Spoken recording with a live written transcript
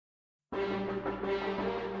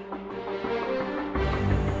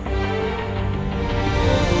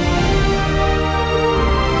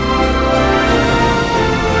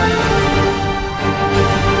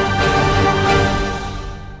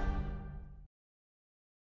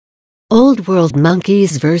Old World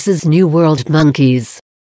monkeys versus New World monkeys.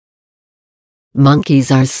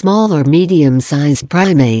 Monkeys are small or medium-sized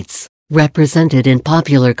primates, represented in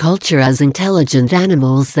popular culture as intelligent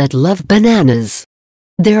animals that love bananas.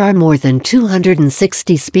 There are more than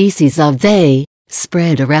 260 species of they,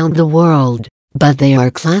 spread around the world, but they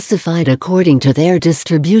are classified according to their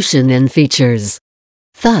distribution and features.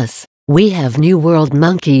 Thus, we have New World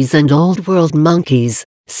monkeys and Old World monkeys,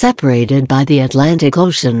 separated by the Atlantic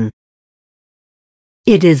Ocean.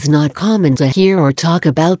 It is not common to hear or talk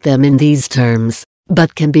about them in these terms,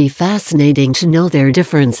 but can be fascinating to know their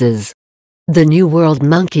differences. The New World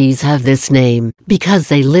monkeys have this name because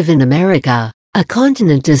they live in America, a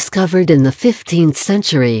continent discovered in the 15th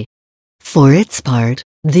century. For its part,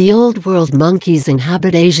 the Old World monkeys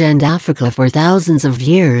inhabit Asia and Africa for thousands of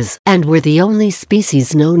years and were the only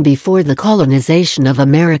species known before the colonization of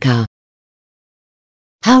America.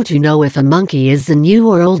 How to know if a monkey is the New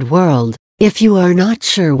or Old World? If you are not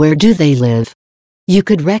sure where do they live, you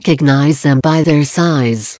could recognize them by their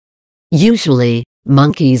size. Usually,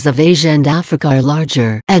 monkeys of Asia and Africa are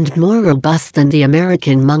larger and more robust than the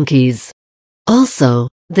American monkeys. Also,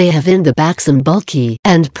 they have in the back some bulky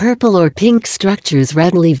and purple or pink structures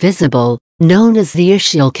readily visible, known as the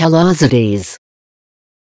ischial callosities.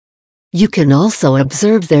 You can also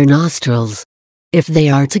observe their nostrils. If they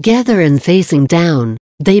are together and facing down,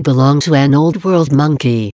 they belong to an Old World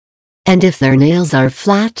monkey. And if their nails are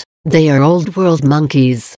flat, they are Old World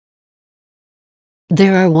monkeys.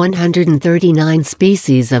 There are 139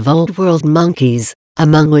 species of Old World monkeys,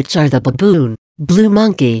 among which are the baboon, blue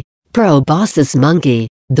monkey, proboscis monkey,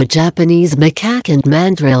 the Japanese macaque and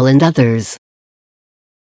mandrill and others.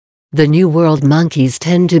 The New World monkeys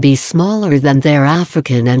tend to be smaller than their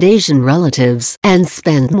African and Asian relatives and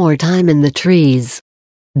spend more time in the trees.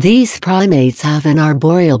 These primates have an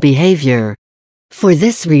arboreal behavior. For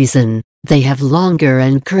this reason, they have longer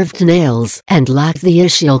and curved nails and lack the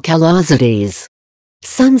ischial callosities.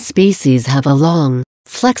 Some species have a long,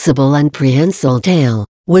 flexible and prehensile tail,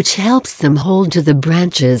 which helps them hold to the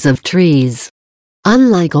branches of trees.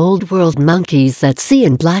 Unlike Old World monkeys that see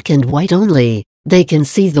in black and white only, they can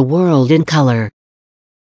see the world in color.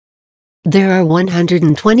 There are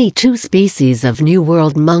 122 species of New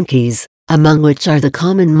World monkeys, among which are the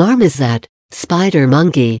common marmoset, spider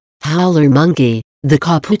monkey, howler monkey, the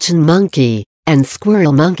capuchin monkey, and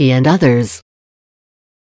squirrel monkey and others.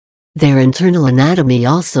 Their internal anatomy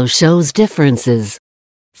also shows differences.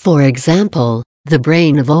 For example, the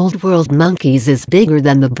brain of Old World monkeys is bigger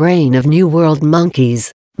than the brain of New World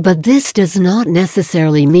monkeys, but this does not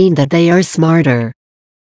necessarily mean that they are smarter.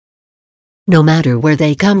 No matter where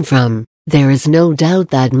they come from, there is no doubt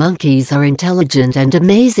that monkeys are intelligent and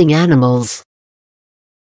amazing animals.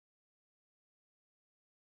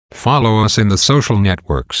 Follow us in the social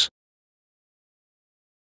networks: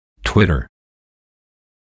 Twitter,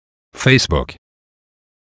 Facebook,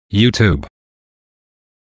 YouTube,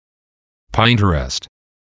 Pinterest,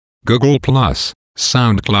 Google+,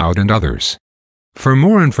 SoundCloud and others. For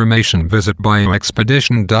more information visit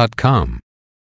bioexpedition.com.